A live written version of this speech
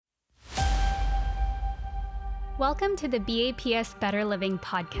Welcome to the BAPS Better Living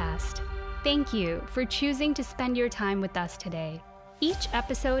podcast. Thank you for choosing to spend your time with us today. Each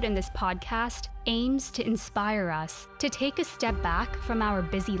episode in this podcast aims to inspire us to take a step back from our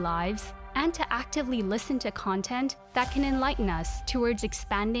busy lives and to actively listen to content that can enlighten us towards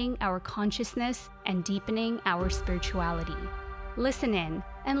expanding our consciousness and deepening our spirituality. Listen in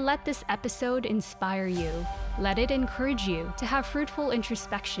and let this episode inspire you. Let it encourage you to have fruitful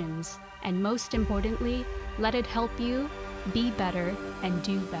introspections, and most importantly, let it help you be better and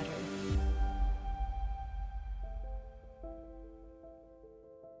do better.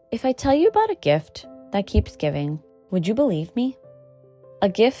 If I tell you about a gift that keeps giving, would you believe me? A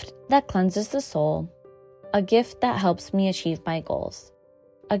gift that cleanses the soul, a gift that helps me achieve my goals,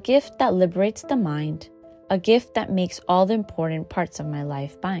 a gift that liberates the mind, a gift that makes all the important parts of my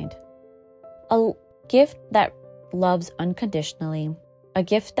life bind, a gift that loves unconditionally, a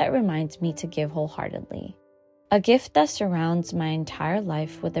gift that reminds me to give wholeheartedly, a gift that surrounds my entire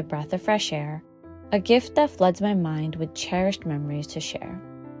life with a breath of fresh air, a gift that floods my mind with cherished memories to share,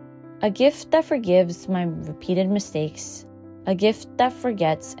 a gift that forgives my repeated mistakes, a gift that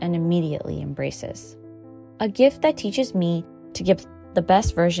forgets and immediately embraces, a gift that teaches me to give the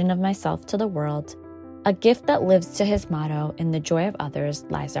best version of myself to the world, a gift that lives to his motto, "In the joy of others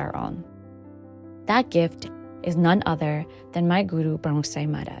lies our own." That gift is none other than my Guru Brahmsai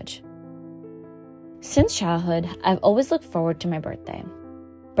Maharaj. Since childhood, I've always looked forward to my birthday.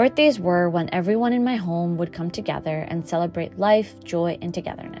 Birthdays were when everyone in my home would come together and celebrate life, joy, and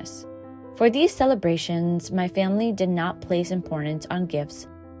togetherness. For these celebrations, my family did not place importance on gifts,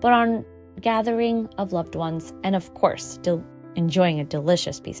 but on gathering of loved ones and, of course, enjoying a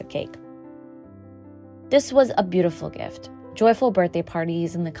delicious piece of cake. This was a beautiful gift, joyful birthday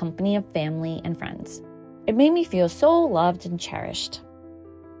parties in the company of family and friends. It made me feel so loved and cherished.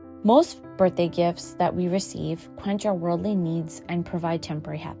 Most birthday gifts that we receive quench our worldly needs and provide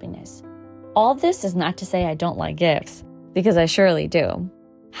temporary happiness. All this is not to say I don't like gifts, because I surely do.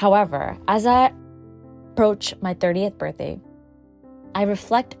 However, as I approach my 30th birthday, I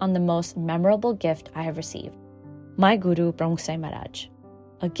reflect on the most memorable gift I have received, my Guru Brahmsai Maharaj,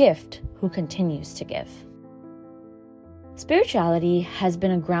 a gift who continues to give. Spirituality has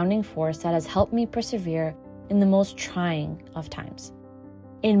been a grounding force that has helped me persevere in the most trying of times.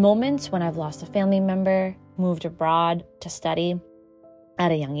 In moments when I've lost a family member, moved abroad to study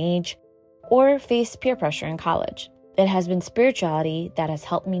at a young age, or faced peer pressure in college, it has been spirituality that has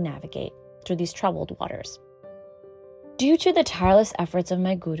helped me navigate through these troubled waters. Due to the tireless efforts of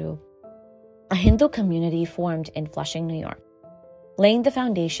my guru, a Hindu community formed in Flushing, New York, laying the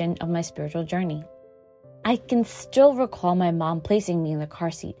foundation of my spiritual journey. I can still recall my mom placing me in the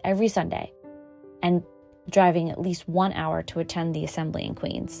car seat every Sunday and driving at least 1 hour to attend the assembly in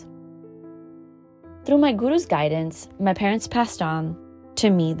Queens. Through my guru's guidance, my parents passed on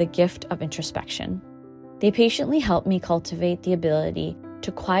to me the gift of introspection. They patiently helped me cultivate the ability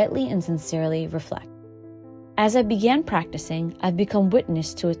to quietly and sincerely reflect. As I began practicing, I've become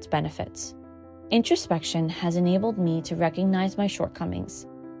witness to its benefits. Introspection has enabled me to recognize my shortcomings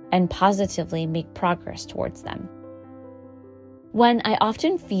and positively make progress towards them. When I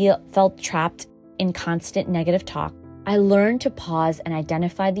often felt trapped in constant negative talk, I learned to pause and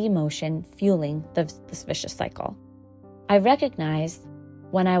identify the emotion fueling this vicious cycle. I recognized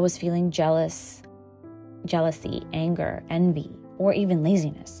when I was feeling jealousy, anger, envy, or even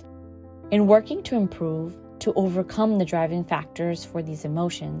laziness. In working to improve, to overcome the driving factors for these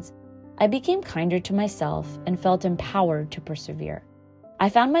emotions, I became kinder to myself and felt empowered to persevere. I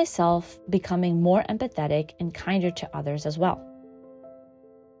found myself becoming more empathetic and kinder to others as well.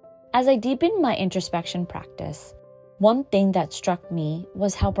 As I deepened my introspection practice, one thing that struck me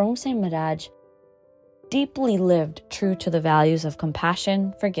was how Brahmsai Maharaj deeply lived true to the values of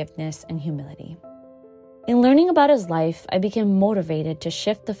compassion, forgiveness, and humility. In learning about his life, I became motivated to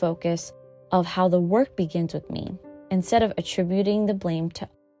shift the focus of how the work begins with me, instead of attributing the blame to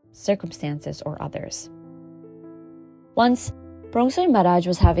circumstances or others. Once, Brahmsai Maharaj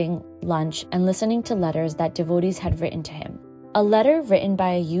was having lunch and listening to letters that devotees had written to him. A letter written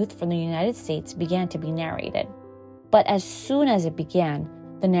by a youth from the United States began to be narrated, but as soon as it began,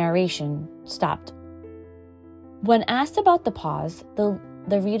 the narration stopped. When asked about the pause, the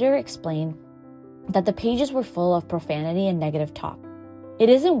reader explained that the pages were full of profanity and negative talk. It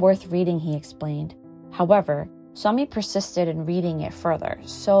isn't worth reading, he explained. However, Swami persisted in reading it further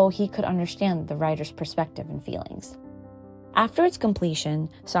so he could understand the writer's perspective and feelings. After its completion,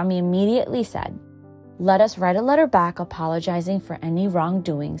 Swami immediately said, "Let us write a letter back apologizing for any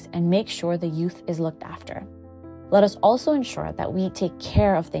wrongdoings and make sure the youth is looked after. Let us also ensure that we take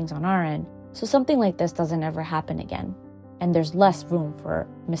care of things on our end so something like this doesn't ever happen again, and there's less room for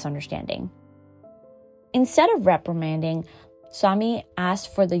misunderstanding. Instead of reprimanding, Swami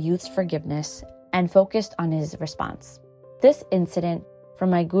asked for the youth's forgiveness and focused on his response. This incident from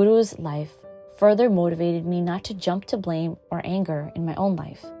my guru's life further motivated me not to jump to blame or anger in my own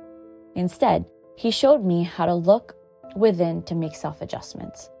life. Instead, he showed me how to look within to make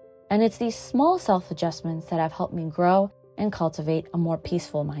self-adjustments. And it's these small self-adjustments that have helped me grow and cultivate a more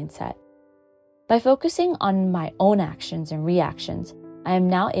peaceful mindset. By focusing on my own actions and reactions, I am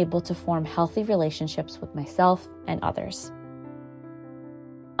now able to form healthy relationships with myself and others.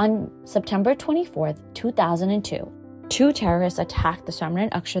 On September 24th, 2002, 2 terrorists attacked the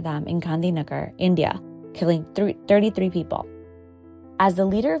Swaminarayan Akshardham in Gandhinagar, India, killing 33 people. As the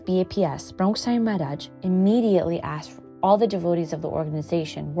leader of BAPS, Pramukh Swami Maharaj immediately asked for all the devotees of the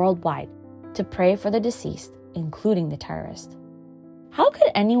organization worldwide to pray for the deceased, including the terrorist. How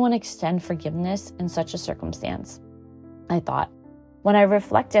could anyone extend forgiveness in such a circumstance? I thought. When I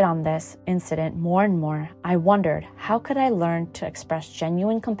reflected on this incident more and more, I wondered how could I learn to express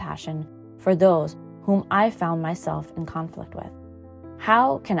genuine compassion for those whom I found myself in conflict with?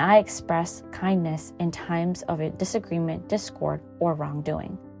 How can I express kindness in times of a disagreement, discord, or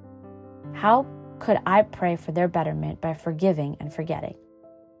wrongdoing? How could I pray for their betterment by forgiving and forgetting?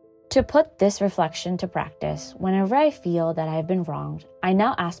 To put this reflection to practice, whenever I feel that I have been wronged, I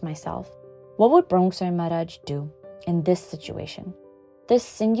now ask myself, what would Pramukh Swami Maharaj do in this situation? This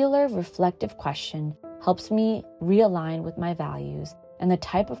singular reflective question helps me realign with my values and the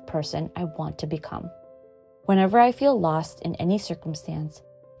type of person I want to become. Whenever I feel lost in any circumstance,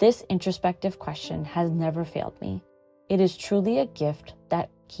 this introspective question has never failed me. It is truly a gift that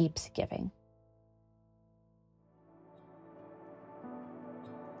keeps giving.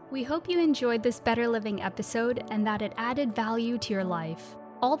 We hope you enjoyed this Better Living episode and that it added value to your life.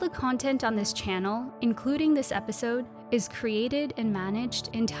 All the content on this channel, including this episode, is created and managed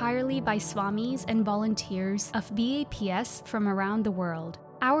entirely by Swamis and volunteers of BAPS from around the world.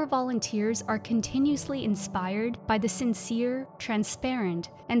 Our volunteers are continuously inspired by the sincere, transparent,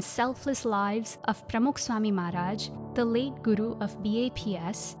 and selfless lives of Pramukh Swami Maharaj, the late Guru of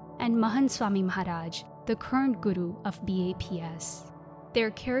BAPS, and Mahant Swami Maharaj, the current Guru of BAPS.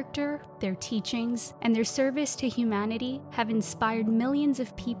 Their character, their teachings, and their service to humanity have inspired millions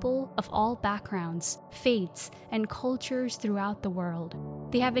of people of all backgrounds, faiths, and cultures throughout the world.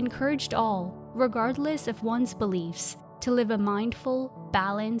 They have encouraged all, regardless of one's beliefs, to live a mindful,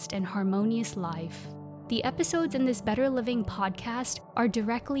 balanced, and harmonious life. The episodes in this Better Living podcast are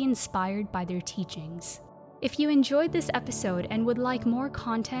directly inspired by their teachings. If you enjoyed this episode and would like more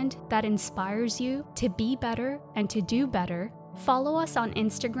content that inspires you to be better and to do better, follow us on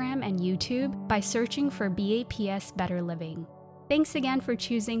Instagram and YouTube by searching for BAPS Better Living. Thanks again for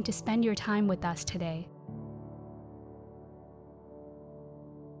choosing to spend your time with us today.